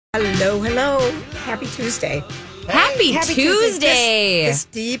Hello. Happy Tuesday. Happy Tuesday. This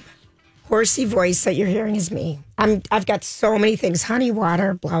deep, horsey voice that you're hearing is me. I've got so many things. Honey,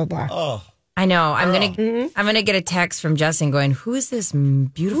 water, blah, blah, blah. Oh. I know. I'm gonna get a text from Justin going, "Who is this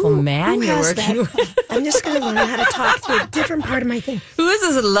beautiful man you're working with?" I'm just gonna learn how to talk through a different part of my thing. Who is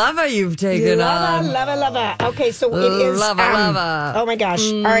this lover you've taken on? Lover. Okay, so it is lover. Oh my gosh!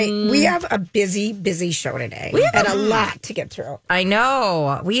 All right, we have a busy show today, and a lot to get through. I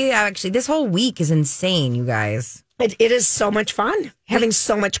know. We actually this whole week is insane, you guys. It is so much fun having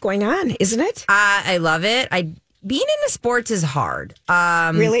so much going on, isn't it? I love it. Being into sports is hard.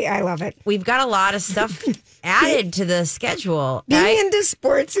 Really, I love it. We've got a lot of stuff added to the schedule. Being into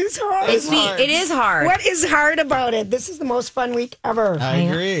sports is hard. It is hard. What is hard about it? This is the most fun week ever. I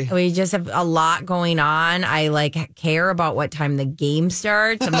agree. We just have a lot going on. I care about what time the game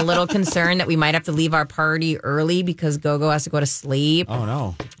starts. I'm a little concerned that we might have to leave our party early because Gogo has to go to sleep. Oh,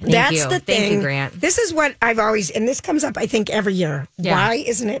 no. That's the thing. Thank you, Grant. This is what I've always, and this comes up, I think, every year. Yeah. Why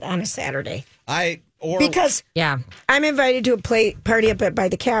isn't it on a Saturday? Because yeah, I'm invited to a party up by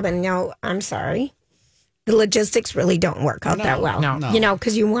the cabin. Now, I'm sorry. The logistics really don't work out that well. No. You know,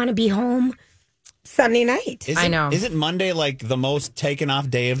 because you want to be home Sunday night. I know. Isn't Monday like the most taken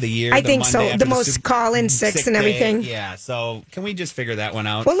off day of the year? I think so. The most call-in sick and everything. Yeah, so can we just figure that one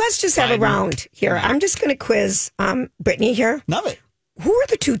out? Well, let's just have a round here. I'm just going to quiz Brittany here. Love it. Who are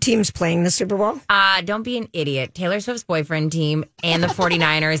the two teams playing the Super Bowl? Don't be an idiot. Taylor Swift's boyfriend team and the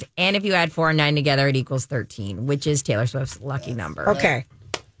 49ers. And if you add 4 and 9 together, it equals 13, which is Taylor Swift's lucky number. Okay.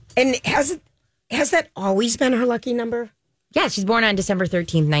 And has that always been her lucky number? Yeah, she's born on December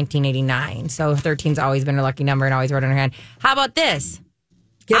 13th, 1989. So 13's always been her lucky number and always wrote on her hand. How about this?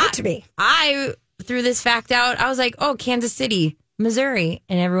 Give it to me. I threw this fact out. I was like, oh, Kansas City, Missouri.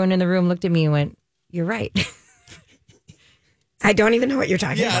 And everyone in the room looked at me and went, you're right. I don't even know what you're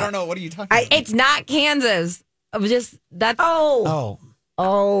talking about. Yeah, I don't know. What are you talking about? It's not Kansas. That's Oh,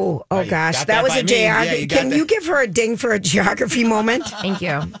 gosh. That was a geography. Can you give her a ding for a geography moment? Thank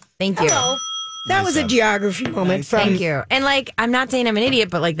you. Hello. That was a geography moment. Thank you. And I'm not saying I'm an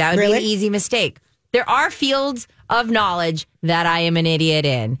idiot, but that would be an easy mistake. There are fields of knowledge that I am an idiot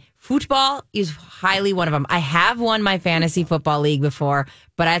in. Football is highly one of them. I have won my fantasy football league before,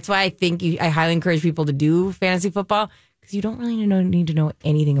 but that's why I think I highly encourage people to do fantasy football. Because you don't really need to know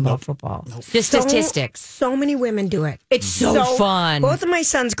anything about football. Just statistics. So many women do it. It's so fun. Both of my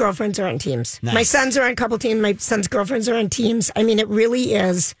son's girlfriends are on teams. Nice. My sons are on a couple teams. My son's girlfriends are on teams. I mean, it really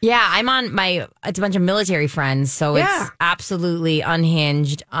is. Yeah, I'm on it's a bunch of military friends. So it's absolutely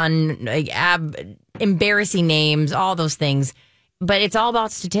unhinged, embarrassing names, all those things. But it's all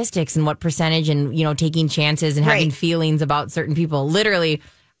about statistics and what percentage and, taking chances and having feelings about certain people. Literally,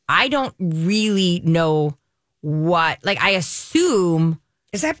 I don't really know what, I assume.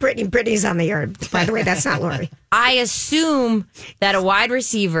 Is that Brittany? Brittany's on the yard. By the way, that's not Lori. I assume that a wide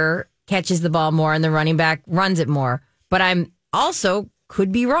receiver catches the ball more and the running back runs it more. But I'm also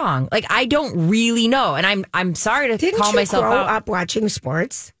could be wrong. I don't really know. And I'm sorry to call myself out. Didn't you grow up watching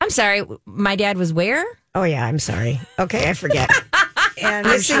sports? I'm sorry. My dad was where? Oh, yeah. I'm sorry. Okay, I forget. And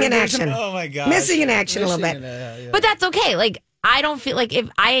missing in action. Oh, my God. Missing in action a little bit. But that's okay. I don't feel if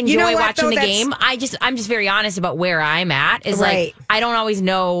I enjoy watching the game, I'm just very honest about where I'm at. I don't always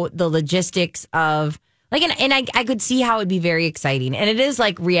know the logistics of and I could see how it'd be very exciting. And it is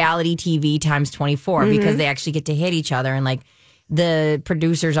reality TV times 24 because they actually get to hit each other and the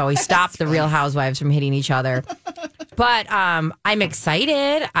producers always stop the Real Housewives from hitting each other. But I'm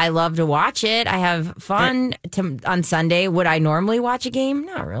excited. I love to watch it. I have fun on Sunday. Would I normally watch a game?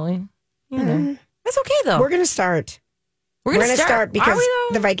 Not really. That's okay though. We're going to start. We're going to start because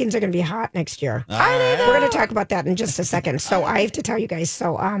the Vikings are going to be hot next year. Are they though? We're going to talk about that in just a second. So I have to tell you guys.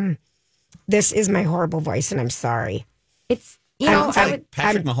 So this is my horrible voice, and I'm sorry. It's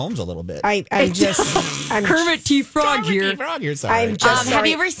Patrick Mahomes a little bit. I'm Kermit T. Frog here. Sorry. I'm just sorry. Have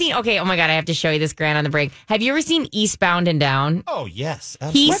you ever seen? Okay, oh my God, I have to show you this, Grant, on the break. Have you ever seen Eastbound and Down? Oh yes,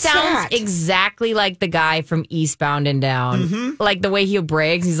 absolutely. He What's sounds that? exactly like the guy from Eastbound and Down. Like the way he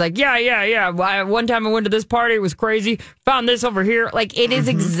brags. He's like, yeah. One time I went to this party, it was crazy. Found this over here. It is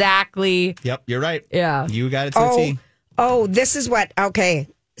exactly. Yep, you're right. Yeah, you got it to a T. Oh, this is what. Okay.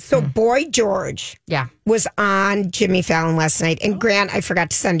 So Boy George was on Jimmy Fallon last night. And Grant, I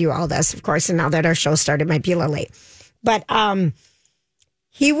forgot to send you all this, of course. And now that our show started, might be a little late. But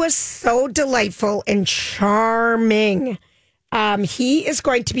he was so delightful and charming. He is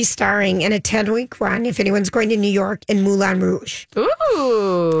going to be starring in a 10-week run, if anyone's going to New York, in Moulin Rouge.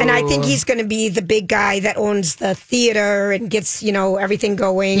 Ooh. And I think he's going to be the big guy that owns the theater and gets, everything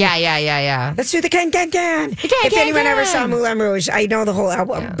going. Yeah. Let's do the can. If anyone ever saw Moulin Rouge, I know the whole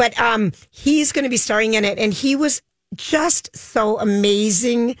album. Yeah. But he's going to be starring in it. And he was just so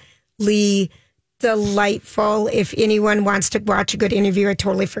amazingly delightful. If anyone wants to watch a good interview, I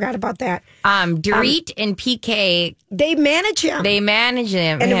totally forgot about that. Dorit and PK, they manage him.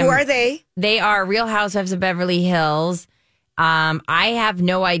 And who are they? They are Real Housewives of Beverly Hills. I have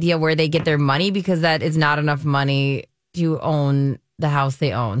no idea where they get their money because that is not enough money to own the house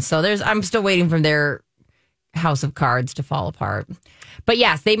they own. So I'm still waiting for their house of cards to fall apart. But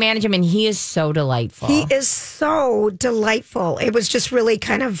yes, they manage him, and he is so delightful. He is so delightful. It was just really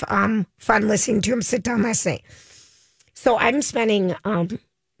kind of fun listening to him sit down last night. So I'm spending...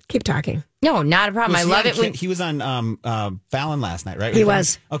 keep talking. No, not a problem. I love it. He was on Fallon last night, right? He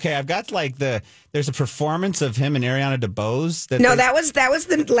was. Okay, I've got there's a performance of him and Ariana DeBose. That was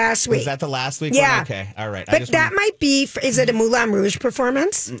the last week. Was that the last week? Yeah. One? Okay, all right. But that might be, is it a Moulin Rouge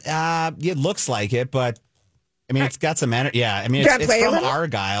performance? It looks like it, but... I mean, it's got some energy. Yeah, I mean, it's from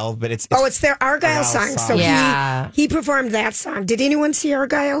Argyle, but it's their Argyle song. So he performed that song. Did anyone see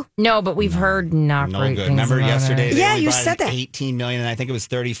Argyle? No, but we've heard not great things. Remember yesterday? Yeah, you said that. 18 million, and I think it was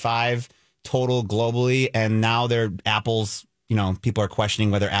 35 total globally. And now Apple's. People are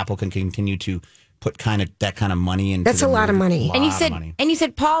questioning whether Apple can continue to put that kind of money into. That's a lot of money. And you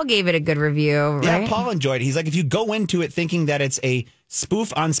said Paul gave it a good review, right? Yeah, Paul enjoyed it. He's like, if you go into it thinking that it's a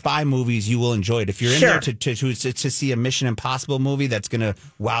spoof on spy movies, you will enjoy it. If you're in there to see a Mission Impossible movie that's going to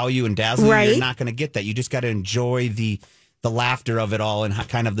wow you and dazzle you, you're not going to get that. You just got to enjoy the laughter of it all and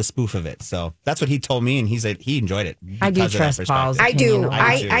kind of the spoof of it. So that's what he told me, and he said he enjoyed it. I do trust Paul's opinion.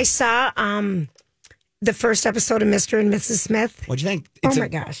 I saw the first episode of Mr. and Mrs. Smith. What'd you think? Oh my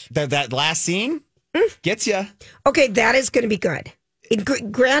gosh. That last scene gets you. Okay, that is going to be good.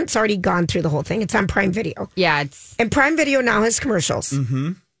 Grant's already gone through the whole thing. It's on Prime Video. Yeah, and Prime Video now has commercials.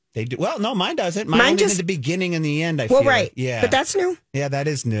 Mm-hmm. They do. Well, no, mine doesn't. Mine just in the beginning and the end. I feel. Right. Yeah, but that's new. Yeah, that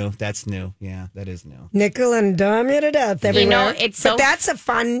is new. That's new. Yeah, that is new. Nickel and dime you to death everywhere. But that's a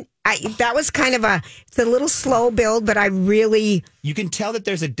fun. That was kind of it's a little slow build, but I really. You can tell that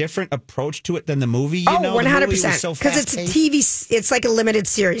there's a different approach to it than the movie. 100%. Because it's a TV. It's like a limited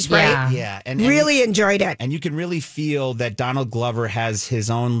series, right? Yeah, and really enjoyed it. And you can really feel that Donald Glover has his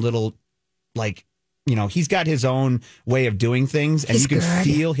own little, he's got his own way of doing things, and you can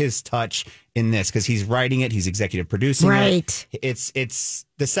feel his touch in this because he's writing it, he's executive producing it. Right. It's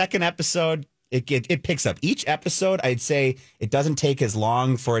the second episode. It picks up each episode. I'd say it doesn't take as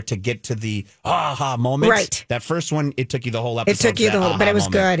long for it to get to the aha moment. Right. That first one, it took you the whole episode. It took you the whole, but it was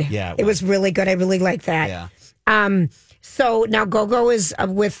moment. good. Yeah, it was really good. I really like that. Yeah. So now Gogo is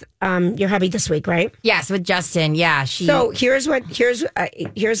with your hubby this week, right? Yes, with Justin. Yeah. So here's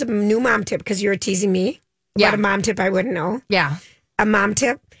a new mom tip because you were teasing me about a mom tip I wouldn't know. Yeah. A mom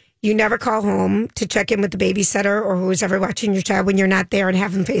tip. You never call home to check in with the babysitter or who's ever watching your child when you're not there and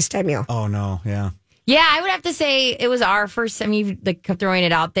have them FaceTime you. Oh, no. Yeah. Yeah, I would have to say it was our first time you kept throwing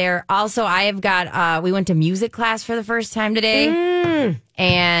it out there. Also, I have got, we went to music class for the first time today.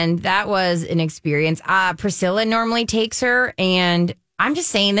 And that was an experience. Priscilla normally takes her. And I'm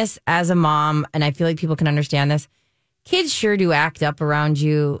just saying this as a mom, and I feel like people can understand this. Kids sure do act up around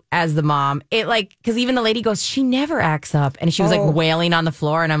you as the mom. Because even the lady goes, she never acts up. And she was wailing on the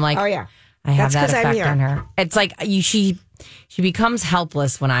floor. And I'm like, oh, yeah. I have that effect on her. It's like she becomes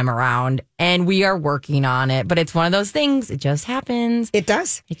helpless when I'm around. And we are working on it. But it's one of those things. It just happens. It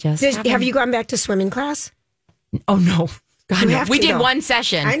does. It just happens. Have you gone back to swimming class? Oh, no. God, no. We did one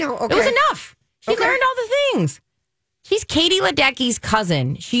session. I know. Okay. It was enough. She learned all the things. She's Katie Ledecky's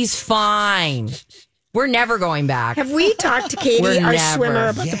cousin. She's fine. We're never going back. Have we talked to Katie, our swimmer,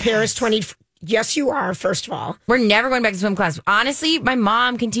 about the Paris 20? Yes, you are, first of all. We're never going back to swim class. Honestly, my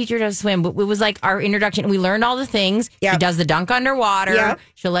mom can teach her to swim, but it was like our introduction. We learned all the things. Yep. She does the dunk underwater. Yep.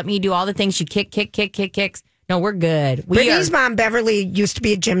 She'll let me do all the things. She kicks. No, we're good. Brittany's mom, Beverly, used to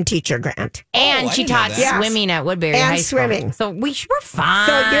be a gym teacher, Grant. And she taught swimming at Woodbury High School. And swimming. So we're fine.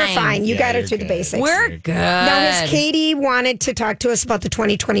 So you're fine. You got her through the basics. We're good. Now, has Katie wanted to talk to us about the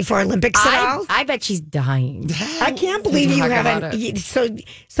 2024 Olympics at all? I bet she's dying. I can't believe you haven't.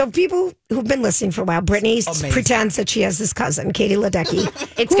 So people who've been listening for a while, Brittany pretends that she has this cousin, Katie Ledecky.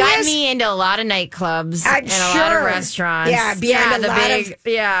 It's gotten me into a lot of nightclubs and a lot of restaurants. Yeah, behind a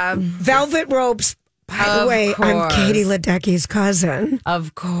lot of velvet ropes. By the way, I'm Katie Ledecky's cousin.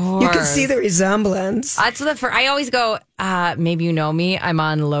 Of course. You can see the resemblance. That's I always go, maybe you know me. I'm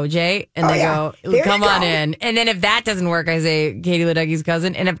on LoJ. And they go, come on in. And then if that doesn't work, I say Katie Ledecky's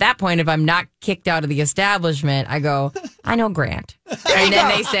cousin. And at that point, if I'm not kicked out of the establishment, I go, I know Grant. And then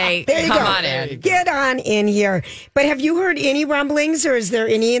they say, come on in. Get on in here. But have you heard any rumblings or is there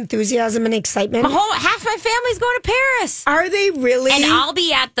any enthusiasm and excitement? Half my family's going to Paris. Are they really? And I'll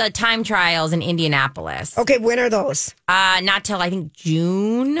be at the time trials in Indianapolis. Okay, when are those? Not till I think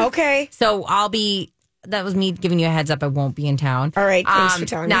June. Okay. So I'll be, that was me giving you a heads up. I won't be in town. All right, thanks for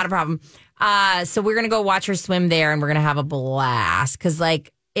telling me. Not a problem. So we're going to go watch her swim there and we're going to have a blast because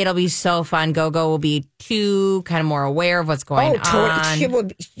it'll be so fun. Go will be kind of more aware of what's going on. She's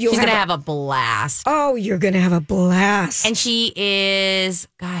going to have a blast. Oh, you're going to have a blast. And she is,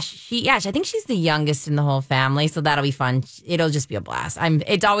 I think she's the youngest in the whole family, so that'll be fun. It'll just be a blast.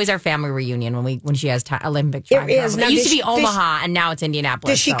 It's always our family reunion when she has Olympic time. It is. Now, it used to be Omaha, and now it's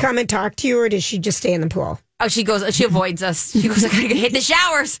Indianapolis. Does she come and talk to you, or does she just stay in the pool? Oh, she avoids us. She goes, I gotta hit the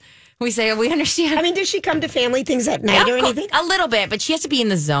showers. We say, we understand. I mean, does she come to family things at night or anything? A little bit, but she has to be in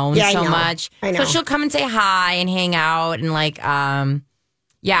the zone so much. I know. So she'll come and say hi and hang out and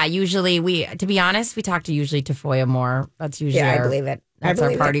usually to be honest, we talk to Tafoya more. That's usually I believe it. That's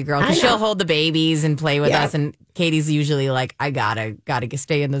our party girl. Because she'll hold the babies and play with us. And Katie's usually like, I gotta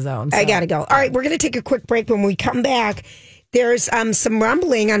stay in the zone. So. I gotta go. All right, we're going to take a quick break. When we come back, there's some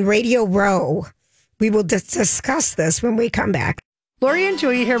rumbling on Radio Row. We will discuss this when we come back. Lori and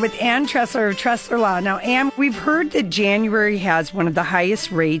Julia here with Ann Tressler of Tressler Law. Now, Ann, we've heard that January has one of the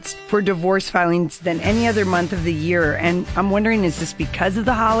highest rates for divorce filings than any other month of the year. And I'm wondering, is this because of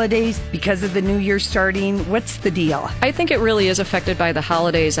the holidays, because of the new year starting? What's the deal? I think it really is affected by the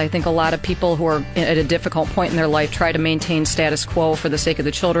holidays. I think a lot of people who are at a difficult point in their life try to maintain status quo for the sake of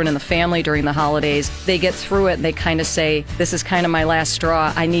the children and the family during the holidays. They get through it and they kind of say, this is kind of my last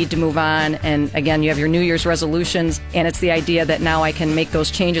straw. I need to move on. And again, you have your New Year's resolutions, and it's the idea that now I can make those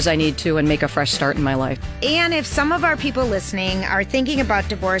changes I need to and make a fresh start in my life. And if some of our people listening are thinking about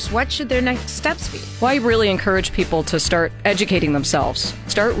divorce, what should their next steps be? Well, I really encourage people to start educating themselves.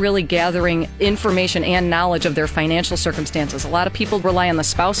 Start really gathering information and knowledge of their financial circumstances. A lot of people rely on the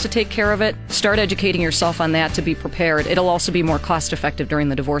spouse to take care of it. Start educating yourself on that to be prepared. It'll also be more cost effective during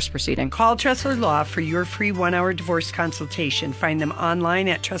the divorce proceeding. Call Tressler Law for your free 1-hour divorce consultation. Find them online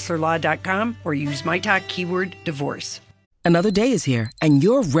at TresslerLaw.com or use my talk keyword divorce. Another day is here, and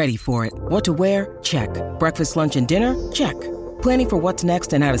you're ready for it. What to wear? Check. Breakfast, lunch, and dinner? Check. Planning for what's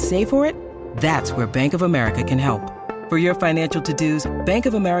next and how to save for it? That's where Bank of America can help. For your financial to-dos, Bank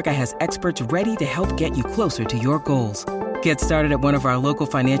of America has experts ready to help get you closer to your goals. Get started at one of our local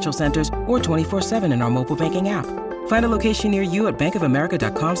financial centers or 24/7 in our mobile banking app. Find a location near you at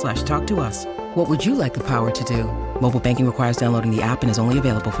bankofamerica.com/talktous. What would you like the power to do? Mobile banking requires downloading the app and is only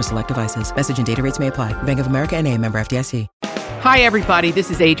available for select devices. Message and data rates may apply. Bank of America N.A., member FDIC. Hi, everybody. This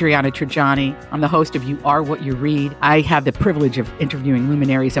is Adriana Trajani. I'm the host of You Are What You Read. I have the privilege of interviewing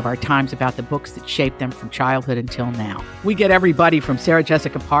luminaries of our times about the books that shaped them from childhood until now. We get everybody from Sarah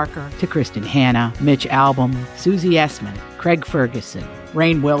Jessica Parker to Kristen Hanna, Mitch Albom, Susie Essman, Craig Ferguson,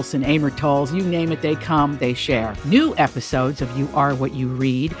 Rainn Wilson, Amor Tolls, you name it, they come, they share. New episodes of You Are What You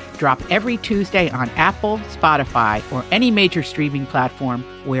Read drop every Tuesday on Apple, Spotify, or any major streaming platform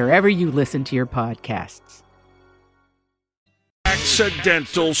wherever you listen to your podcasts.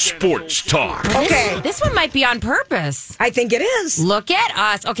 Accidental Sports Talk. Okay. This one might be on purpose. I think it is. Look at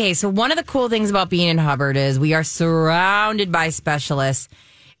us. Okay, so one of the cool things about being in Hubbard is we are surrounded by specialists,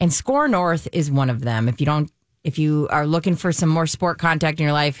 and Score North is one of them. If you are looking for some more sport contact in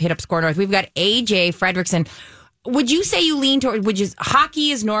your life, hit up Score North. We've got AJ Fredrickson. Would you say you lean toward,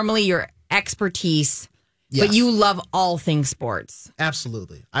 hockey is normally your expertise, yes, but you love all things sports?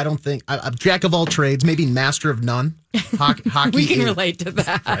 Absolutely. I don't think, I'm jack of all trades, maybe master of none. Hockey we can relate to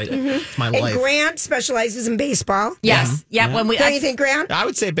that. Right, it's my and life. Grant specializes in baseball. Yes. Yeah. Don't you think, Grant? I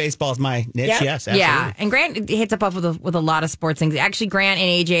would say baseball is my niche. Yep. Yes, absolutely. Yeah, and Grant hits up with a lot of sports things. Actually, Grant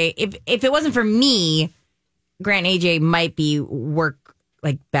and AJ, if it wasn't for me, Grant and AJ might be work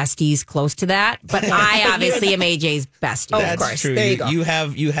like besties close to that, but I obviously am AJ's bestie. Oh, That's of course. true. There you go.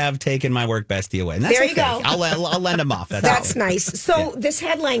 You have taken my work bestie away. And that's there you okay. go. I'll lend them off. That's nice. So this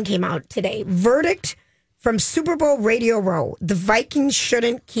headline came out today. Verdict from Super Bowl Radio Row. The Vikings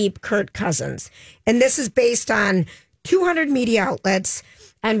shouldn't keep Kirk Cousins. And this is based on 200 media outlets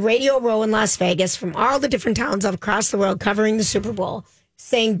and Radio Row in Las Vegas from all the different towns across the world covering the Super Bowl,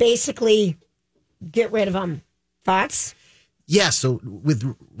 saying basically, get rid of him. Thoughts? Yeah, so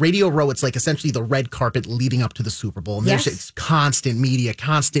with Radio Row, it's like essentially the red carpet leading up to the Super Bowl. And there's it's constant media,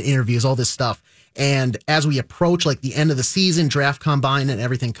 constant interviews, all this stuff. And as we approach like the end of the season, draft combine and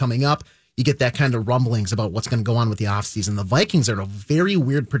everything coming up, you get that kind of rumblings about what's going to go on with the offseason. The Vikings are in a very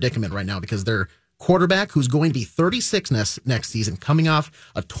weird predicament right now because their quarterback, who's going to be 36 next season, coming off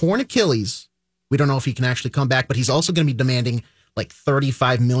a torn Achilles. We don't know if he can actually come back, but he's also going to be demanding like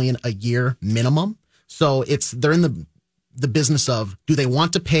 $35 million a year minimum. So they're in the business of, do they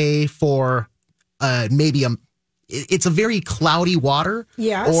want to pay for it's a very cloudy water,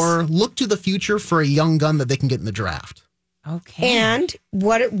 yes, or look to the future for a young gun that they can get in the draft. Okay. And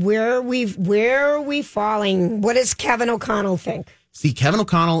where are we falling? What does Kevin O'Connell think? See, Kevin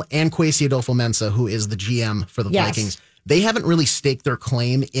O'Connell and Kwesi Adolfo-Mensah, who is the GM for the Vikings, they haven't really staked their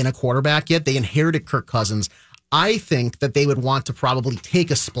claim in a quarterback yet. They inherited Kirk Cousins. I think that they would want to probably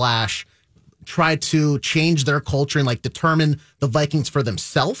take a splash, try to change their culture and like determine the Vikings for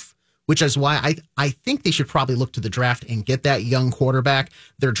themselves, which is why I think they should probably look to the draft and get that young quarterback.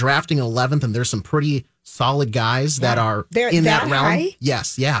 They're drafting 11th, and there's some pretty solid guys that are in that realm. High?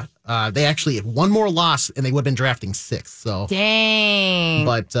 Yes, yeah. They actually have one more loss, and they would have been drafting 6th. So dang.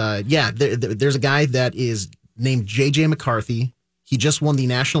 But there's a guy that is named J.J. McCarthy. He just won the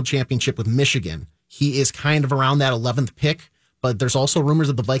national championship with Michigan. He is kind of around that 11th pick, but there's also rumors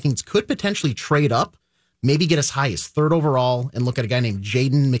that the Vikings could potentially trade up, maybe get as high as 3rd overall, and look at a guy named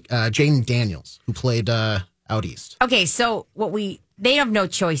Jaden Daniels, who played out east. Okay, so they have no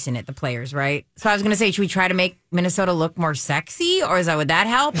choice in it, the players, right? So I was going to say, should we try to make Minnesota look more sexy, or would that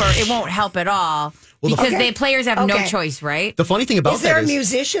help, or it won't help at all? Well, because the players have no choice, right? The funny thing about is there a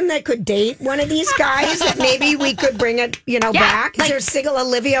musician that could date one of these guys that maybe we could bring it, back? Is there single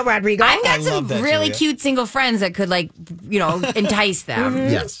Olivia Rodrigo? I've got some really cute single friends that could entice them.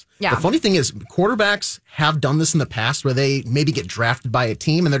 Mm-hmm. Yes. Yeah. The funny thing is, quarterbacks have done this in the past where they maybe get drafted by a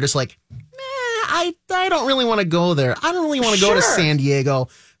team and they're just like, I don't really want to go there. I don't really want to go to San Diego.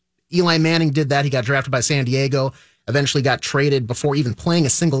 Eli Manning did that. He got drafted by San Diego. Eventually got traded before even playing a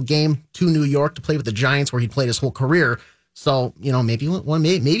single game to New York to play with the Giants, where he'd played his whole career. So, maybe one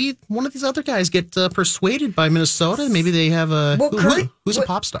of these other guys get persuaded by Minnesota. Maybe they have who's a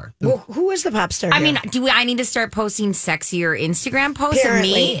pop star? Well, who is the pop star? I mean, I need to start posting sexier Instagram posts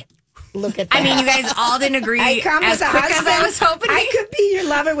Apparently. of me? Look at that. I mean, you guys all didn't agree as quick as I was hoping. I could be your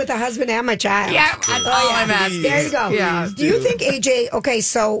lover with a husband and my child. Yeah, that's all I'm asking. There you go. Yeah. Do you think AJ? Okay,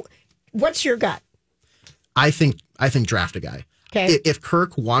 so what's your gut? I think draft a guy. Okay. If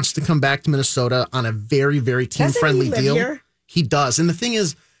Kirk wants to come back to Minnesota on a very, very team-friendly deal, he does. And the thing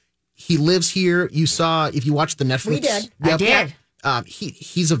is, he lives here. You saw, if you watched the Netflix. We did. I did.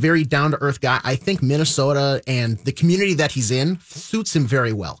 He's a very down-to-earth guy. I think Minnesota and the community that he's in suits him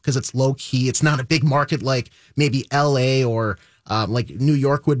very well because it's low-key. It's not a big market like maybe L.A. or like New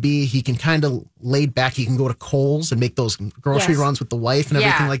York would be. He can kind of laid back. He can go to Kohl's and make those grocery runs with the wife and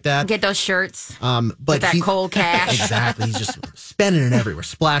everything like that. Get those shirts. But with that Kohl cash. Exactly. He's just spending it everywhere,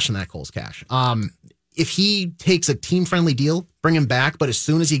 splashing that Kohl's cash. If he takes a team-friendly deal, bring him back. But as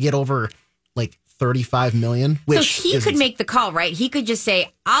soon as you get over like $35 million, which so he could make the call, right? He could just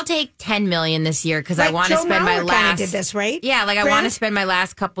say, "I'll take $10 million this year because I want to spend my last." Did this right? Yeah, I want to spend my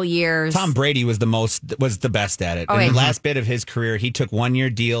last couple years. Tom Brady was the best at it. In the last bit of his career, he took 1-year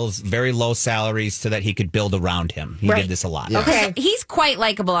deals, very low salaries, so that he could build around him. He did this a lot. Yeah. Okay, so he's quite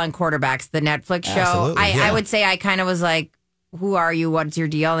likable on Quarterbacks, the Netflix show. I would say I kind of was like, "Who are you? What's your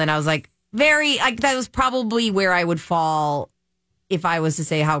deal?" And I was like, that was probably where I would fall. If I was to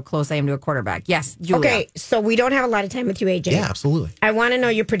say how close I am to a quarterback. Yes, Julia. Okay, so we don't have a lot of time with you, AJ. Yeah, absolutely. I want to know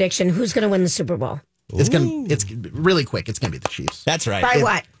your prediction. Who's going to win the Super Bowl? It's really quick. It's gonna be the Chiefs. That's right. By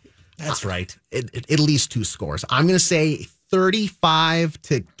what? That's right. At least 2 scores. I'm gonna say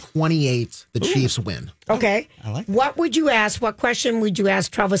 35-28. The Chiefs win. Okay. I like that. What would you ask? What question would you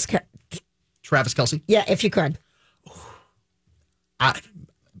ask Travis Kelce? Yeah, if you could.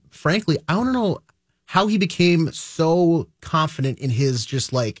 Frankly, I want to know how he became so confident in his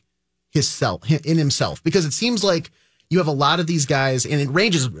himself, because it seems like you have a lot of these guys, and it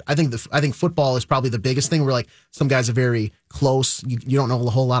ranges. I think football is probably the biggest thing. Where like some guys are very close, you don't know a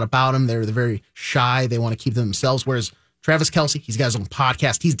whole lot about them. They're very shy. They want to keep them themselves. Whereas Travis Kelce, he's got his own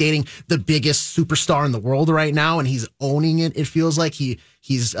podcast. He's dating the biggest superstar in the world right now, and he's owning it. It feels like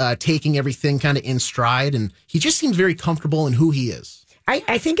he's taking everything kind of in stride, and he just seems very comfortable in who he is.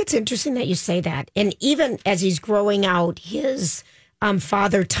 I think it's interesting that you say that. And even as he's growing out his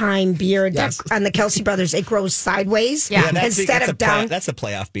father time beard on the Kelce brothers, it grows sideways instead of down. That's a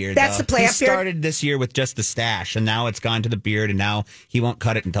playoff beard. That's the playoff beard. He started this year with just the stash, and now it's gone to the beard, and now he won't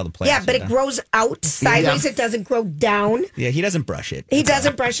cut it until the playoffs. Yeah, but it grows out sideways. It doesn't grow down. Yeah, he doesn't brush it. He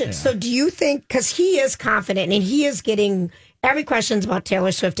doesn't brush it. Yeah. So do you think, because he is confident and he is getting every question's about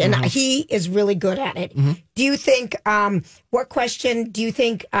Taylor Swift, and he is really good at it. Do you think, what question do you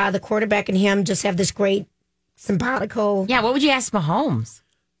think the quarterback and him just have this great simpatico? Yeah, what would you ask Mahomes?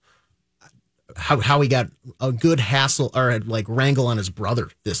 How he got a good hassle or like wrangle on his brother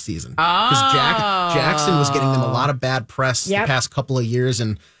this season. Because Jackson was getting them a lot of bad press the past couple of years,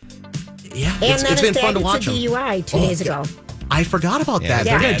 and it's been fun to watch him. DUI 2 days ago. I forgot about that.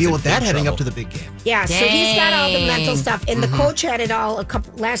 They're going to deal with that heading up to the big game. Yeah, so he's got all the mental stuff. And the coach had it all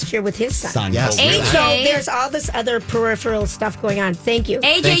last year with his son. Yes. AJ. So there's all this other peripheral stuff going on. Thank you.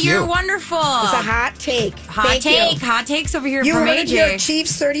 AJ, you're wonderful. It's a hot take. Hot takes over here you from heard AJ. Your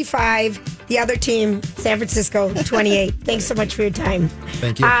Chiefs 35, the other team, San Francisco 28. Thanks so much for your time.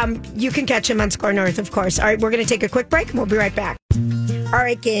 Thank you. You can catch him on Score North, of course. All right, we're going to take a quick break, and we'll be right back. All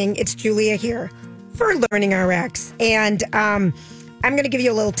right, gang, it's Julia here for Learning RX. And I'm going to give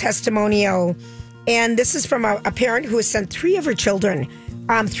you a little testimonial. And this is from a parent who has sent 3 of her children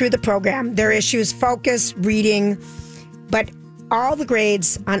through the program. Their issues, focus, reading, but all the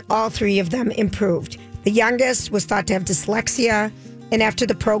grades on all 3 of them improved. The youngest was thought to have dyslexia, and after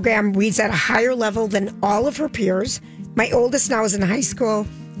the program reads at a higher level than all of her peers. My oldest now is in high school,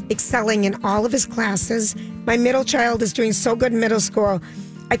 excelling in all of his classes. My middle child is doing so good in middle school.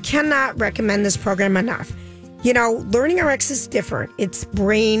 I cannot recommend this program enough. You know, Learning RX is different. It's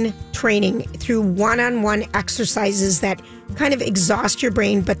brain training through one-on-one exercises that kind of exhaust your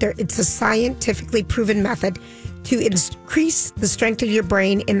brain, but it's a scientifically proven method to increase the strength of your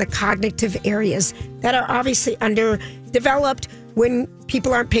brain in the cognitive areas that are obviously underdeveloped when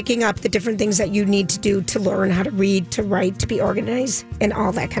people aren't picking up the different things that you need to do to learn how to read, to write, to be organized, and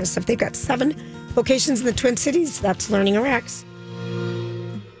all that kind of stuff. They've got 7 locations in the Twin Cities. That's Learning RX.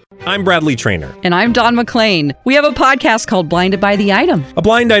 I'm Bradley Trainer. And I'm Don McClain. We have a podcast called Blinded by the Item. A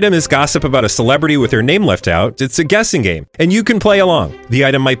blind item is gossip about a celebrity with their name left out. It's a guessing game, and you can play along. The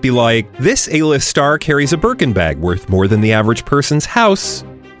item might be like, this A-list star carries a Birkin bag worth more than the average person's house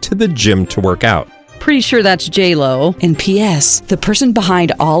to the gym to work out. Pretty sure that's J-Lo. And P.S. the person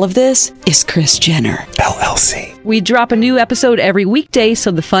behind all of this is Kris Jenner, LLC. We drop a new episode every weekday so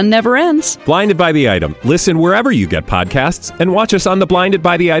the fun never ends. Blinded by the Item. Listen wherever you get podcasts and watch us on the Blinded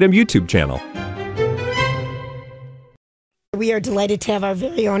by the Item YouTube channel. We are delighted to have our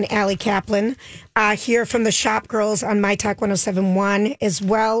very own Allie Kaplan here from the Shop Girls on My Talk 107.1, as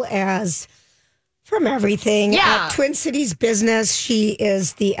well as from everything. Twin Cities Business. She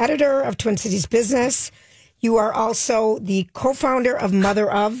is the editor of Twin Cities Business. You are also the co-founder of Mother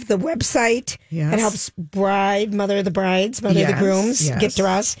of, the website that helps mother of the brides, mother of the grooms get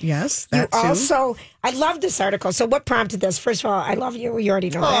dressed. Yes, you also, I love this article. So what prompted this? First of all, I love you. You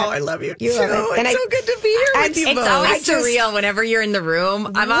already know that. Oh, I love you too. Love it. It's so good to be here with you It's both. always surreal whenever you're in the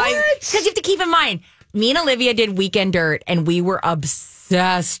room. I'm always, because you have to keep in mind, me and Olivia did Weekend Dirt, and we were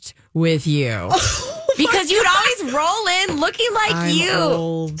obsessed with you. Because you'd always roll in looking like I'm you.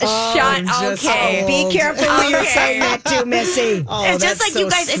 Old. Okay. Be careful who you're saying that to, Missy. It's just like so you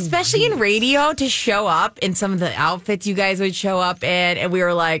guys, sweet. especially in radio, to show up in some of the outfits you guys would show up in. And we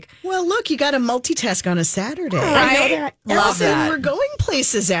were like, Well, look, you got to multitask on a Saturday. I know that. Love Allison, that. we're going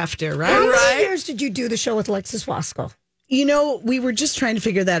places after, right? How many years did you do the show with Alexis Wasco? You know, we were just trying to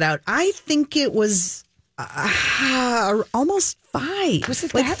figure that out. I think it was almost 5. Was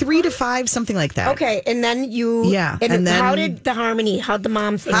it like that 3 to 5, something like that? Okay, and then you... Yeah, And then... how did the harmony, how'd the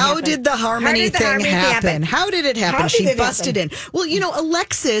mom thing How happen? did the harmony thing happen? How did it happen? How did She it busted happen? in. Well, you know,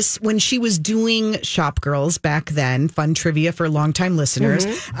 Alexis, when she was doing Shop Girls back then, fun trivia for longtime listeners,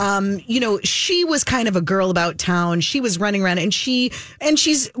 you know, she was kind of a girl about town. She was running around, and she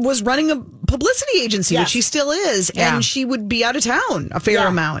was running a publicity agency, which she still is, and she would be out of town a fair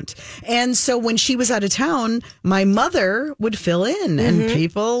amount. And so when she was out of town, my mother would fill in, and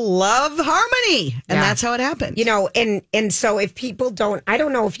people love harmony, and that's how it happened. You know, and so if people don't, I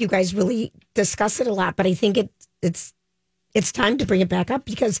don't know if you guys really discuss it a lot, but I think it's time to bring it back up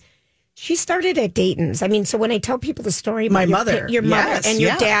because she started at Dayton's. I mean, so when I tell people the story about your mother and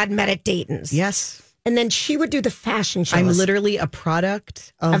your dad met at Dayton's. Yes. And then she would do the fashion shows. I'm literally a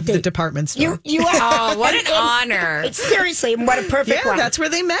product of the department store. You are. oh, what an honor. Seriously, what a perfect one. That's where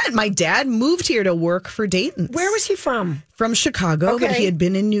they met. My dad moved here to work for Dayton. Where was he from? From Chicago, but he had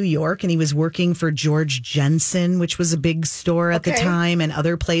been in New York, and he was working for George Jensen, which was a big store at the time, and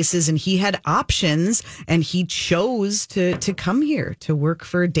other places. And he had options, and he chose to come here to work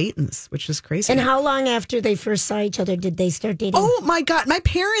for Dayton's, which was crazy. And how long after they first saw each other did they start dating? Oh my God! My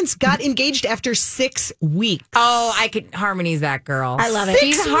parents got engaged after 6 weeks. Oh, Harmony's that girl. I love it.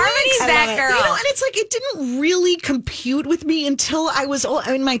 Harmony's that girl. You know, and it's like it didn't really compute with me until I was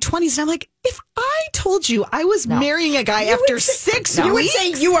in my 20s, and I'm like, If I told you I was marrying a guy after 6 weeks, you would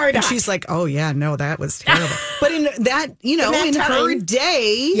say you are not. And she's like, oh, yeah, no, that was terrible. But in that, in her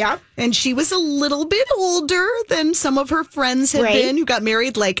day, and she was a little bit older than some of her friends had been who got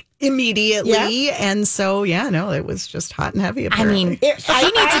married like immediately. Yep. And so, it was just hot and heavy. Apparently. I mean,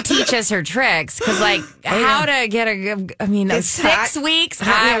 she needs to teach us her tricks because, how to get it's 6 weeks,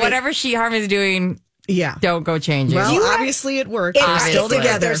 whatever Harm is doing. Yeah. Don't go changing. Well, obviously it worked. They're still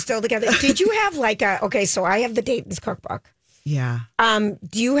together. They're still together. Did you have so I have the Dayton's cookbook. Yeah.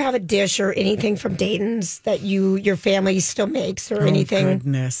 Do you have a dish or anything from Dayton's that your family still makes or anything?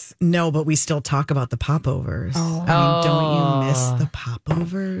 Goodness. No, but we still talk about the popovers. Don't you miss the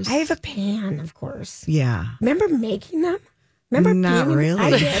popovers? I have a pan, of course. Yeah. Remember making them? Not really.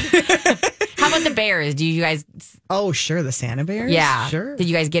 I did. How about the bears? Do you guys? Oh, sure, the Santa bears. Yeah, sure. Did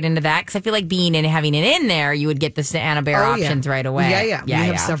you guys get into that? Because I feel like having it in there, you would get the Santa bear options right away. Yeah. We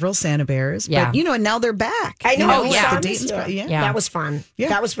have several Santa bears. Yeah, but and now they're back. I know. Yeah, that was fun. Yeah,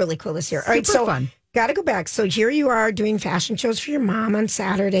 that was really cool this year. All right, Super fun. Got to go back. So here you are doing fashion shows for your mom on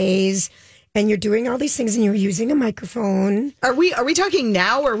Saturdays. And you're doing all these things, and you're using a microphone. Are we talking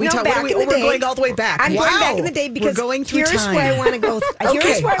now, or are we talking? We're going all the way back. I'm going back in the day because we're going through here's time. where I want to go.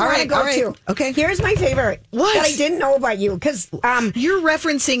 Here's where I want to go to. Okay. Here's my favorite. What? That I didn't know about you because you're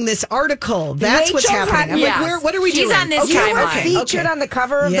referencing this article. That's Rachel what's happening. Hutton, what are we doing? She's on this timeline. You were featured on the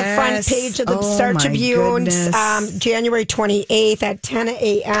cover of the front page of the Star Tribune, January 28th at 10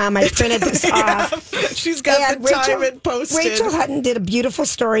 a.m. I printed this off. She's got the time and posted. Rachel Hutton did a beautiful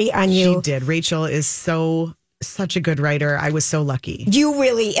story on you. She did. Rachel is such a good writer. I was so lucky. You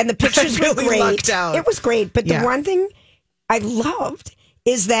really, and the pictures were great. Lucked out. It was great. But the one thing I loved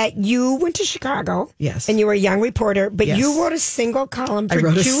is that you went to Chicago. Yes. And you were a young reporter, but you wrote a single column for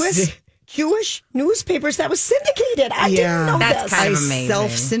Jewish newspapers that was syndicated. I didn't know that's this. kind of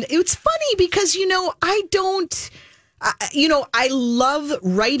amazing. It's funny because, I don't... I love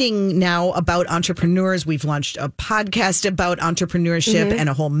writing now about entrepreneurs. We've launched a podcast about entrepreneurship and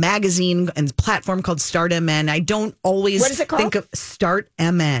a whole magazine and platform called Start MN. I don't always think of Start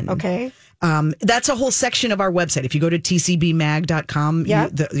MN. Okay. That's a whole section of our website. If you go to tcbmag.com,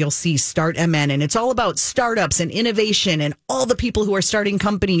 you'll see Start MN, and it's all about startups and innovation and all the people who are starting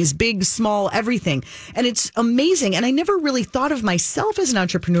companies, big, small, everything. And it's amazing. And I never really thought of myself as an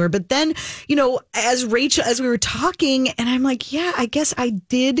entrepreneur, but then, as we were talking, and I'm like, I guess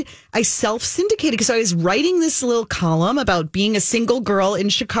I self-syndicated because I was writing this little column about being a single girl in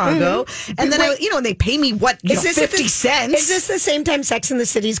Chicago. And then and they pay me 50 cents. Is this the same time Sex and the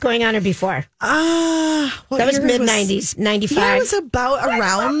City's going on or before? That was mid-90s, 95. Yeah, it was about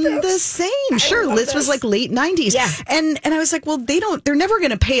around the same. Sure, this was like late 90s. Yeah. And I was like, well, they're never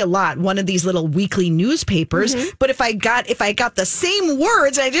going to pay a lot, one of these little weekly newspapers. But if I got the same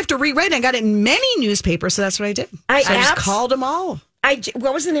words, I'd have to rewrite it. I got it in many newspapers, so that's what I did. I just called them all.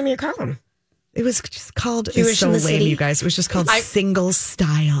 What was the name of your column? It was just called, it was so lame, you guys. It was just called Single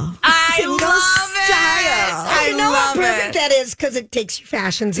Style. I love it. I know how perfect that is because it takes you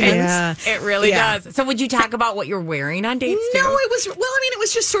fashions. Yeah, it really does. So would you talk about what you're wearing on dates too? No, it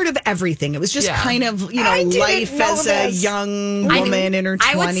was just sort of everything. It was just kind of, life as a young woman in her 20s.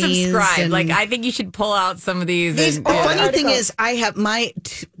 I would subscribe. I think you should pull out some of these. The funny thing is, I have my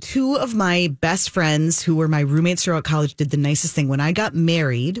two of my best friends who were my roommates throughout college did the nicest thing. When I got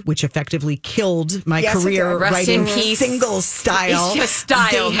married, which effectively killed my career writing Single Style. It's just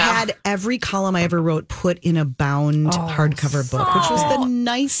style they had every column I ever wrote put in a bound hardcover book, which was the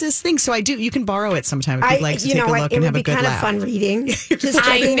nicest thing. So you can borrow it sometime if you'd like to take a look and have a good laugh. It would be kind of fun reading.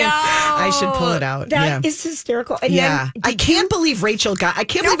 I know. I should pull it out. That is hysterical. And I can't believe Rachel I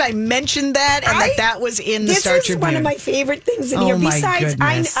can't believe I mentioned that and that was in the Star Tribune. This is one of my favorite things in here. Besides,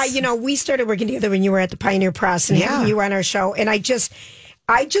 we started working together when you were at the Pioneer Press and you were on our show. And I just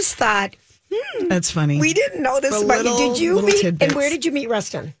thought, that's funny. We didn't know this about you. Did you meet? Tidbits. And where did you meet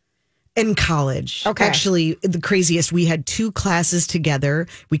Rustin? In college. Okay. Actually, the craziest, we had 2 classes together.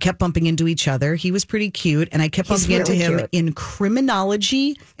 We kept bumping into each other. He was pretty cute. And I kept bumping into him in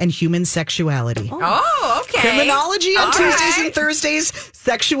criminology and human sexuality. Oh, okay. Criminology on Tuesdays and Thursdays,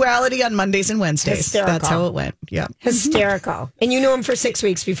 sexuality on Mondays and Wednesdays. Hysterical. That's how it went. Yeah. Hysterical. And you knew him for 6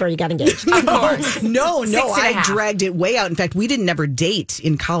 weeks before you got engaged. Of course. No, I dragged it way out. In fact, we didn't ever date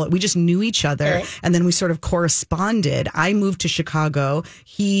in college. We just knew each other. Right. And then we sort of corresponded. I moved to Chicago.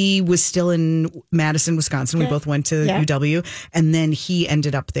 He was still in Madison, Wisconsin. We both went to UW, and then he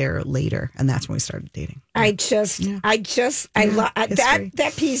ended up there later, and that's when we started dating. I love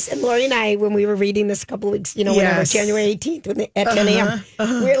that piece. And Lori and I, when we were reading this a couple of weeks, whenever January 18th at 10 a.m.,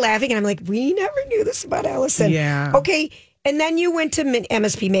 we were laughing, and I'm like, we never knew this about Alison. Yeah. Okay. And then you went to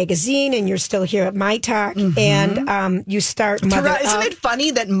MSP Magazine, and you're still here at My Talk, and you start Mother Isn't it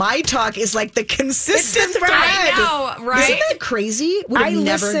funny that My Talk is like the consistent thread? I know, right? Isn't that crazy? Would have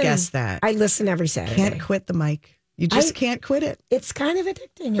never guessed that. I listen every Saturday. Can't quit the mic. You just can't quit it. It's kind of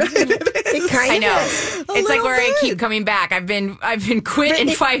addicting, isn't it? It kind I know. is. It's like where I keep coming back. I've been quit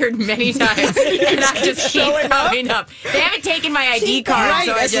and fired many times, and I just keep coming up. They haven't taken my ID card, right?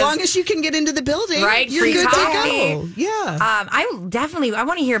 so as long as you can get into the building, right, you're free good coffee. to go. Yeah. I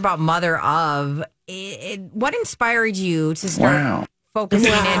want to hear about Mother of. What inspired you to start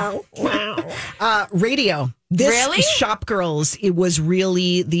focusing in? Radio. This Really? Shop Girls, it was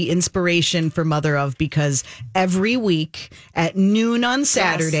really the inspiration for Mother of, because every week at noon on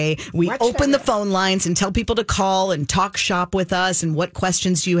Saturday, we open the phone lines and tell people to call and talk shop with us and what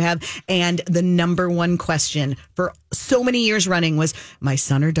questions do you have. And the number one question for so many years running was, my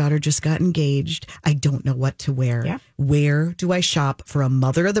son or daughter just got engaged. I don't know what to wear. Yeah. Where do I shop for a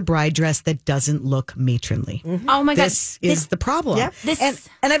Mother of the Bride dress that doesn't look matronly? Mm-hmm. Oh my God. This is the problem. Yep.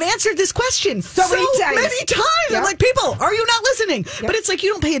 And I've answered this question so many times. Yep. I'm like, people, are you not listening? Yep. But it's like, you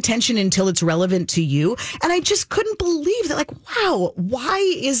don't pay attention until it's relevant to you. And I just couldn't believe that, like, wow, why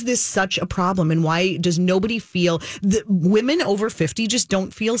is this such a problem? And why does nobody feel that women over 50 just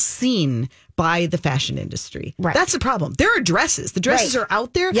don't feel seen by the fashion industry? Right. That's the problem. There are dresses. The dresses are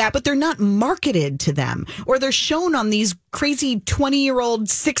out there, but they're not marketed to them, or they're shown on these crazy 20-year-old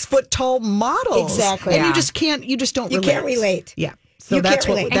 6-foot tall models. Exactly. And you just can't relate. can't relate. Yeah. So You that's can't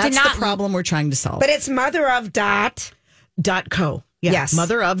what relate. that's And the problem we're trying to solve. But it's Mother of .co. Yeah. Yes.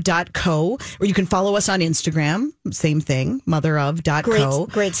 Motherof.co. Or you can follow us on Instagram. Same thing. Motherof.co.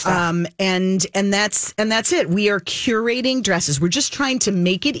 Great stuff. And that's it. We are curating dresses. We're just trying to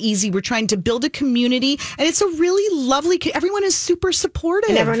make it easy. We're trying to build a community. And it's a really lovely, everyone is super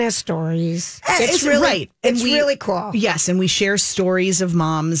supportive. And everyone has stories. It's really, right. It's really cool. Yes, and we share stories of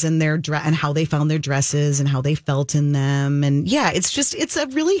moms and their and how they found their dresses and how they felt in them. And yeah, it's a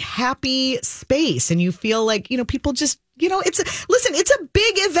really happy space. And you feel like, people just, it's a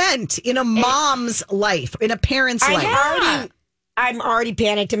big event in a mom's life, in a parent's life. I'm already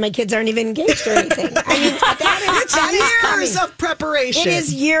panicked, and my kids aren't even engaged or anything. I mean, that is years of preparation. It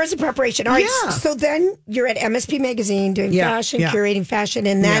is years of preparation. All right. So then you're at MSP Magazine doing fashion, curating fashion,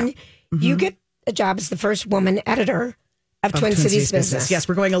 and then you get a job as the first woman editor of Twin Cities Business. Yes,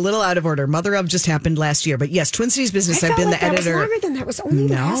 we're going a little out of order. Mother of just happened last year, but yes, Twin Cities Business. I've been the editor. That was longer than that. Was only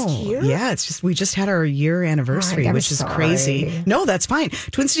last year. Yeah, it's we just had our year anniversary, which is crazy. No, that's fine.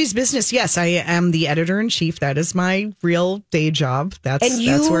 Twin Cities Business. Yes, I am the editor in chief. That is my real day job. That's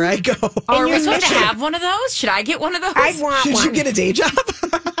where I go. Are we supposed to have one of those? Should I get one of those? I want Should one. you get a day job?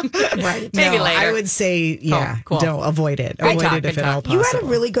 Right. Maybe later. I would say, cool. don't avoid it. Avoid it if at all possible. You had a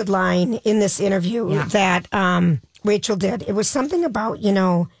really good line in this interview that Rachel did. It was something about,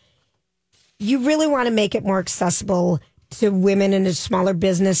 you really want to make it more accessible to women and to smaller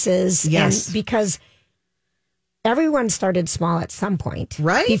businesses. Yes. And because everyone started small at some point.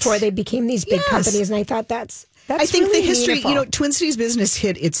 Right. Before they became these big companies. And I thought that's I think really the history, meaningful. Twin Cities Business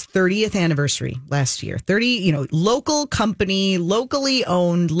hit its 30th anniversary last year. 30, local company, locally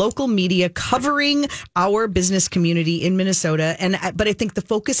owned, local media covering our business community in Minnesota. But I think the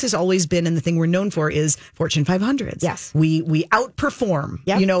focus has always been, and the thing we're known for is Fortune 500s. Yes. We outperform,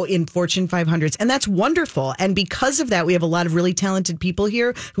 in Fortune 500s. And that's wonderful. And because of that, we have a lot of really talented people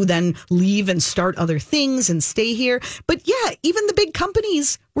here who then leave and start other things and stay here. But yeah, even the big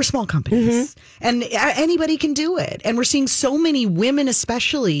companies, we're small companies, and anybody can do it. And we're seeing so many women,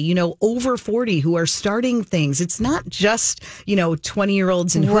 especially, over 40 who are starting things. It's not just,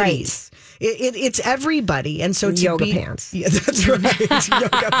 20-year-olds in hoodies. Right. It's everybody. And so yoga pants. Yeah, that's right. Yoga pants.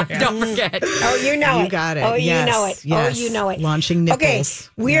 Don't forget. Oh, you know it. You got it. Oh, yes. You know it. Yes. Oh, you know it. Launching nipples. Okay,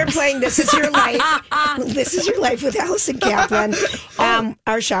 we are playing This Is Your Life. This Is Your Life with Alison Kaplan,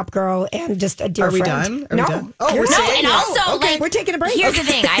 our shop girl, and just a dear friend. Are we done? Oh, we're No, and also, we're taking a break. Here's the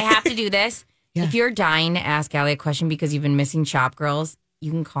thing. I have to do this. Yeah. If you're dying to ask Allie a question because you've been missing Shop Girls,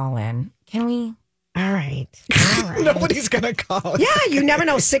 you can call in. Can we? All right. Nobody's going to call. Yeah, you never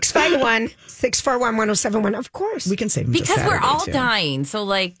know. 651-641-1071. Of course. We can save them because we're all dying. So,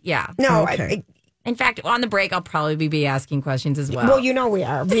 No, okay. In fact, on the break, I'll probably be asking questions as well. Well, we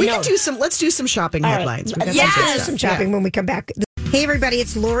are. Let's do some shopping headlines. Let's do some shopping when we come back. Hey, everybody,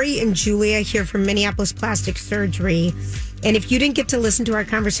 it's Lori and Julia here from Minneapolis Plastic Surgery. And if you didn't get to listen to our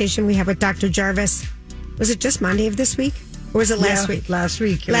conversation we had with Dr. Jarvis, was it just Monday of this week? Or was it last week? Last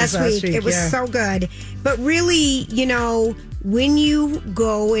week. Last week. It was so good. But really, when you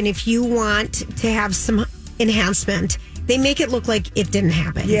go and if you want to have some enhancement, they make it look like it didn't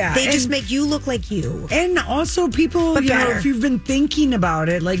happen. Yeah. They just make you look like you. And also people, But you know, better. if you've been thinking about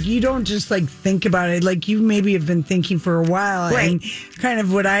it, like you don't just like think about it, like you maybe have been thinking for a while. Right. And kind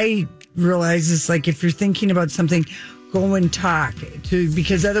of what I realize is like if you're thinking about something, go and talk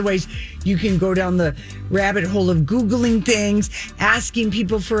because otherwise you can go down the rabbit hole of Googling things, asking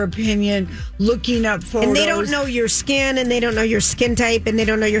people for opinion, looking up photos. And they don't know your skin, and they don't know your skin type, and they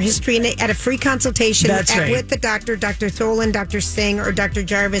don't know your history. And at a free consultation with the doctor, Dr. Tholen, Dr. Singh, or Dr.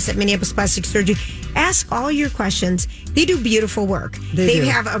 Jarvis at Minneapolis Plastic Surgery, ask all your questions. They do beautiful work. They do.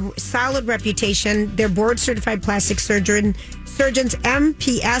 have a solid reputation. They're board-certified plastic surgeons,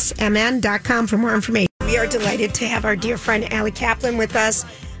 mpsmn.com for more information. We are delighted to have our dear friend Allie Kaplan with us.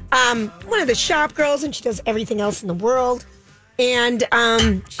 One of the shop girls, and she does everything else in the world. And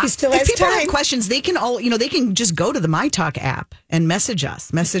she still has if people time. have questions, they can they can just go to the My Talk app and message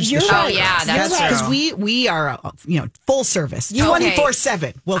us. Message You're the show. right. Oh, yeah, that's true. Because we are full service.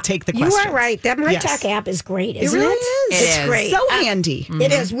 24/7. We'll take the You questions. are right. That My Yes. Talk app is great, It isn't really it? is. It's It is. great. So handy.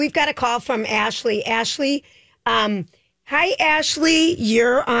 It is. We've got a call from Ashley. Ashley, hi, Ashley.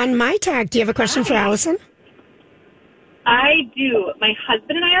 You're on My Talk. Do you have a question for Allison? I do. My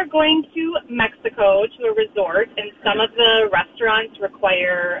husband and I are going to Mexico to a resort, and some of the restaurants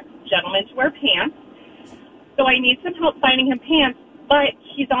require gentlemen to wear pants. So I need some help finding him pants, but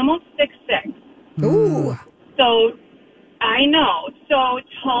he's almost 6'6". Ooh. So I know. So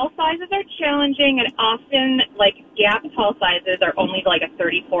tall sizes are challenging, and often, like, Gap tall sizes are only like a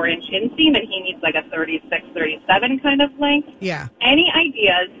 34-inch inseam, and he needs like a 36, 37 kind of length. Yeah. Any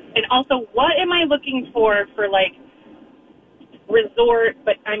ideas? And also, what am I looking for like, resort,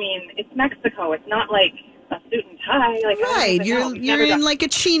 but I mean, it's Mexico. It's not like a suit and tie. Like, Right, you're in like a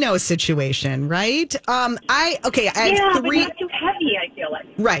chino situation, right? I have three. but not too heavy. I feel like.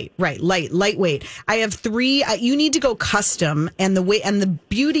 Right, lightweight. I have three. You need to go custom, and the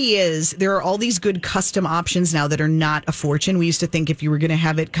beauty is there are all these good custom options now that are not a fortune. We used to think if you were going to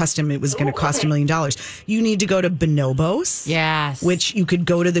have it custom, it was going to cost $1 million. You need to go to Bonobos, Yes. which you could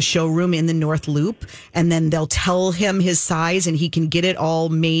go to the showroom in the North Loop, and then they'll tell him his size, and he can get it all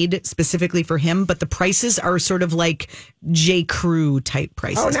made specifically for him. But the prices are sort of like J. Crew type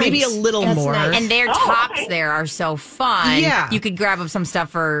prices, nice. maybe a little That's more. nice. And their tops there are so fun. Yeah. You could grab up some stuff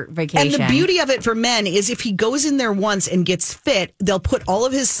for vacation. And the beauty of it for men is if he goes in there once and gets fit, they'll put all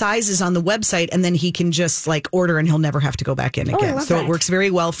of his sizes on the website, and then he can just like order, and he'll never have to go back in again. love So that. it works very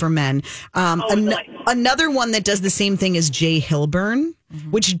well for men. Another one that does the same thing is Jay Hilburn.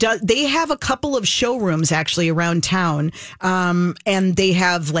 Which they have a couple of showrooms actually around town, and they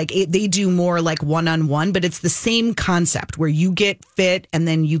have they do more like one-on-one, but it's the same concept where you get fit and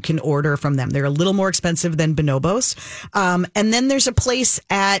then you can order from them. They're a little more expensive than Bonobos, and then there's a place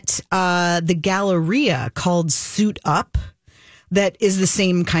at the Galleria called Suit Up. That is the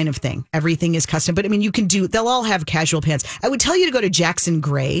same kind of thing. Everything is custom. But I mean, they'll all have casual pants. I would tell you to go to Jackson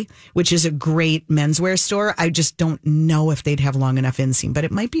Gray, which is a great menswear store. I just don't know if they'd have long enough inseam, but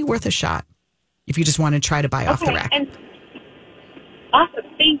it might be worth a shot if you just want to try to buy off the rack. And awesome.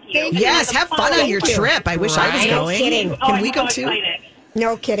 Thank you. Yes, have fun on your trip. I wish I was Right. going. No kidding. Can we I'm go so too? excited.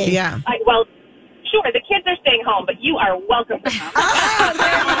 No kidding. Yeah. Well, sure, the kids are staying home, but you are welcome to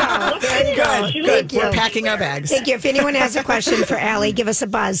come. There you go. Good. Thank you. We're packing our bags. Thank you. If anyone has a question for Allie, give us a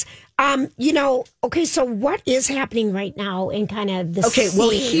buzz. Okay, so what is happening right now in kind of the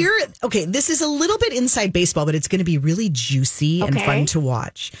scene? This is a little bit inside baseball, but it's going to be really juicy and fun to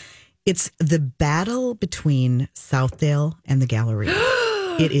watch. It's the battle between Southdale and the Galleria.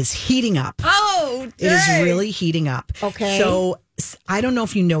 It is heating up. Oh, it is really heating up. Okay. So I don't know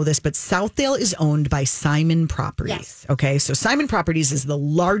if you know this, but Southdale is owned by Simon Properties. Yes. Okay. So Simon Properties is the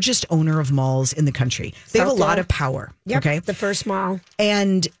largest owner of malls in the country. They have a lot of power. Yep, okay. the first mall.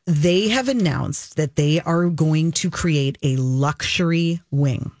 And they have announced that they are going to create a luxury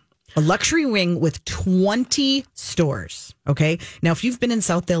wing. A luxury wing with 20 stores. Okay. Now, if you've been in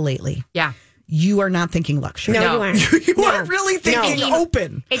Southdale lately. Yeah. You are not thinking luxury. No, you aren't. You are really thinking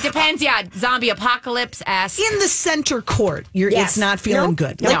open. It depends, zombie apocalypse-esque. In the center court, it's not feeling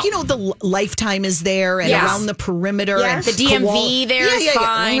good. No. Like, the Lifetime is there and around the perimeter. Yes. And The DMV there is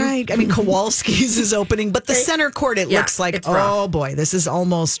fine. Right. I mean, Kowalski's is opening, but the center court, it looks like, oh boy, this is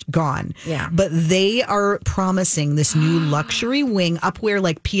almost gone. Yeah. But they are promising this new luxury wing up where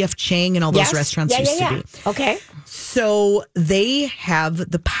like P.F. Chang and all those restaurants used to be. Okay. So they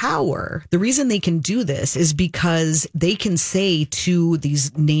have the power. The reason they can do this is because they can say to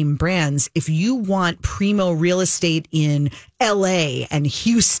these name brands, if you want primo real estate in LA and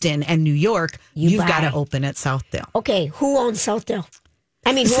Houston and New York, you've got to open at Southdale. Okay. Who owns Southdale?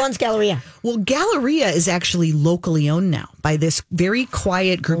 I mean, who owns Galleria? Well, Galleria is actually locally owned now by this very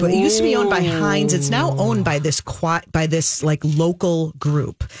quiet group. It used to be owned by Heinz. It's now owned by this like local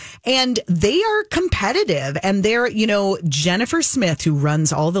group, and they are competitive. And they're, Jennifer Smith, who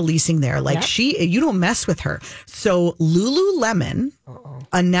runs all the leasing there, you don't mess with her. So Lululemon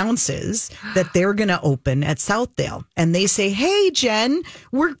announces that they're going to open at Southdale, and they say, "Hey, Jen,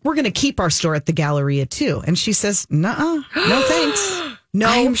 we're going to keep our store at the Galleria too." And she says, "Nuh-uh, no thanks." No,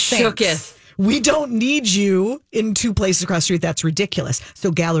 I'm thanks. shooketh. We don't need you in two places across the street. That's ridiculous.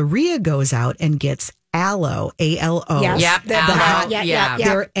 So Galleria goes out and gets Alo, A-L-O. Yes.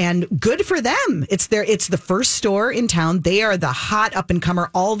 Yep. And good for them. It's the first store in town. They are the hot up and comer.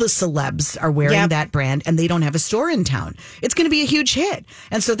 All the celebs are wearing that brand, and they don't have a store in town. It's going to be a huge hit.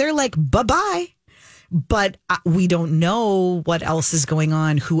 And so they're like, bye-bye. But we don't know what else is going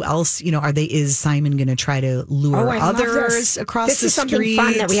on. Who else, is Simon going to try to lure others across the street? This is something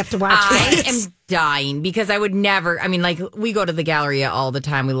fun that we have to watch. I am dying because I would never, we go to the Galleria all the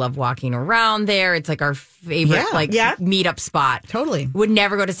time. We love walking around there. It's like our favorite, meetup spot. Totally. Would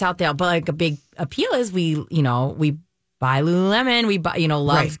never go to Southdale. But like a big appeal is we buy Lululemon. We buy,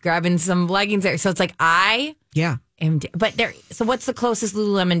 love grabbing some leggings there. So it's like but so what's the closest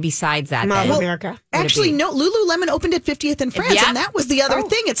Lululemon besides that? Mall of America. Actually, no. Lululemon opened at 50th in France, and that was the other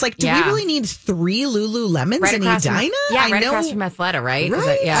thing. It's like, do we really need 3 Lululemons in Edina? Right across from Athleta, right?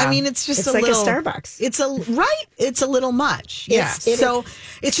 Right. It's just it's like a Starbucks. It's a little much. So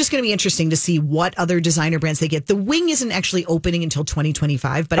it's just going to be interesting to see what other designer brands they get. The Wing isn't actually opening until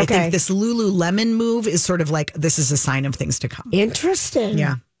 2025, but I think this Lululemon move is sort of like, this is a sign of things to come. Interesting.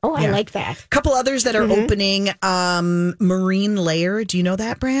 Yeah. Oh, I like that. A couple others that are opening. Marine Layer. Do you know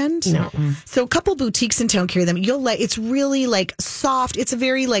that brand? No. So a couple boutiques in town carry them. It's really like soft. It's a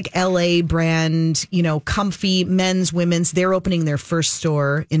very like LA brand, comfy men's, women's. They're opening their first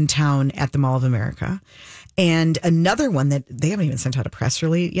store in town at the Mall of America. And another one that they haven't even sent out a press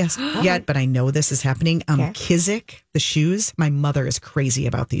release yet, but I know this is happening. Kizik, the shoes. My mother is crazy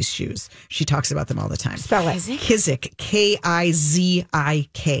about these shoes. She talks about them all the time. Spell it. Kizik,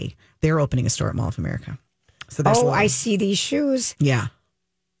 Kizik. They're opening a store at Mall of America. So there's I see these shoes. Yeah.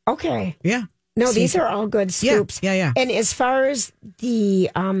 Okay. Yeah. No, these are all good scoops. Yeah. And as far as the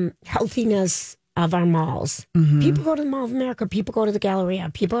healthiness of our malls, people go to the Mall of America, people go to the Galleria,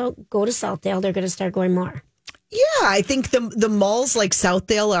 people go to Southdale, they're going to start going more. Yeah, I think the malls like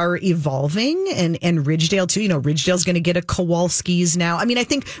Southdale are evolving and Ridgedale too. Ridgedale's going to get a Kowalski's now. I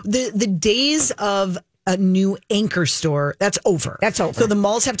think the days of a new anchor store, that's over. So the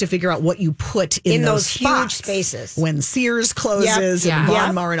malls have to figure out what you put in those huge spaces. When Sears closes and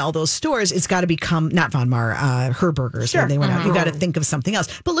Von Maur and all those stores, it's got to become, not Von Maur, Herberger's when they went out. You got to think of something else.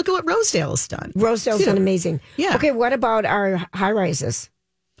 But look at what Rosedale has done. Rosedale's done amazing. Yeah. Okay, what about our high rises?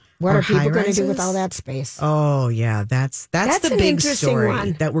 What are people going to do with all that space? Oh, yeah. That's the big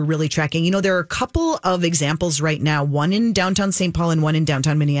story that we're really tracking. There are a couple of examples right now, one in downtown St. Paul and one in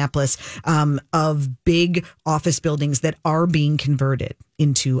downtown Minneapolis, of big office buildings that are being converted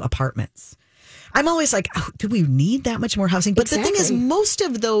into apartments. I'm always like, do we need that much more housing? But the thing is, most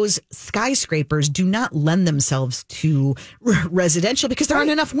of those skyscrapers do not lend themselves to residential because there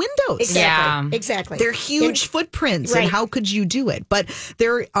aren't enough windows. Exactly. They're huge footprints, and how could you do it? But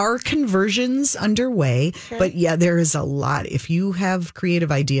there are conversions underway. Okay. But there is a lot. If you have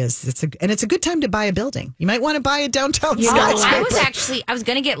creative ideas, it's a good time to buy a building. You might want to buy a downtown skyscraper. I was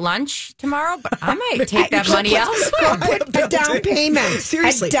going to get lunch tomorrow, but I might take that money elsewhere. Put a down payment.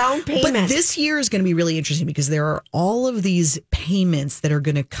 Seriously. A down payment. But this year is going to be really interesting because there are all of these payments that are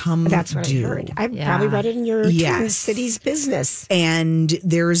going to come That's what due. I heard. I probably read it in your Twin Cities business. And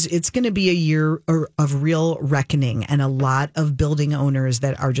it's going to be a year of real reckoning and a lot of building owners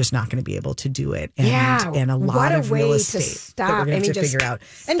that are just not going to be able to do it. And a lot of real estate that we're going to have to figure out.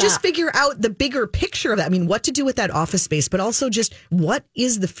 And just figure out the bigger picture of that. What to do with that office space, but also just what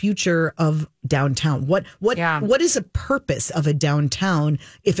is the future of downtown? What is a purpose of a downtown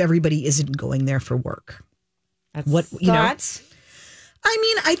if everybody isn't going there for work? Thoughts?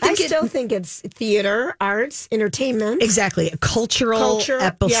 I still think it's theater, arts, entertainment. Exactly. A cultural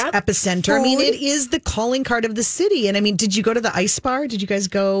epicenter. Food. It is the calling card of the city. And did you go to the ice bar? Did you guys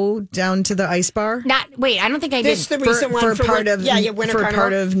go down to the ice bar? I don't think I did. This is the recent one for part of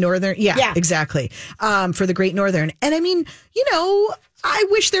part of Northern. Yeah, exactly. For the Great Northern. And I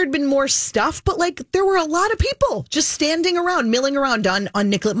wish there'd been more stuff, but there were a lot of people just standing around, milling around on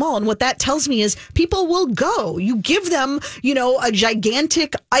Nicollet Mall. And what that tells me is people will go. You give them, a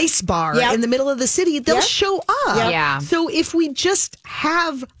gigantic ice bar in the middle of the city, they'll show up. Yeah. So if we just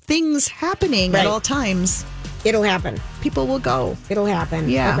have things happening at all times, It'll happen. People will go. It'll happen.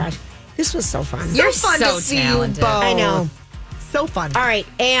 Yeah. Oh, gosh. This was so fun. You're fun so to see talented. you both. I know. So fun. All right,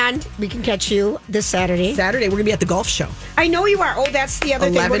 and we can catch you this Saturday. Saturday, we're going to be at the golf show. I know you are. Oh, that's the other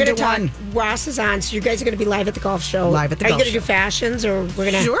thing. We're 11 going to to talk. 1. Ross is on, so you guys are going to be live at the golf show. Live at the golf show. Are you going to show. do fashions, or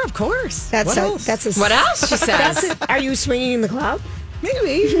we're going to? Sure, of course. What else? What else? She says. Are you swinging in the club?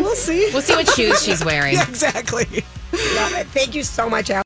 Maybe. We'll see. We'll see what shoes she's wearing. Yeah, exactly. Love it. Thank you so much, Al.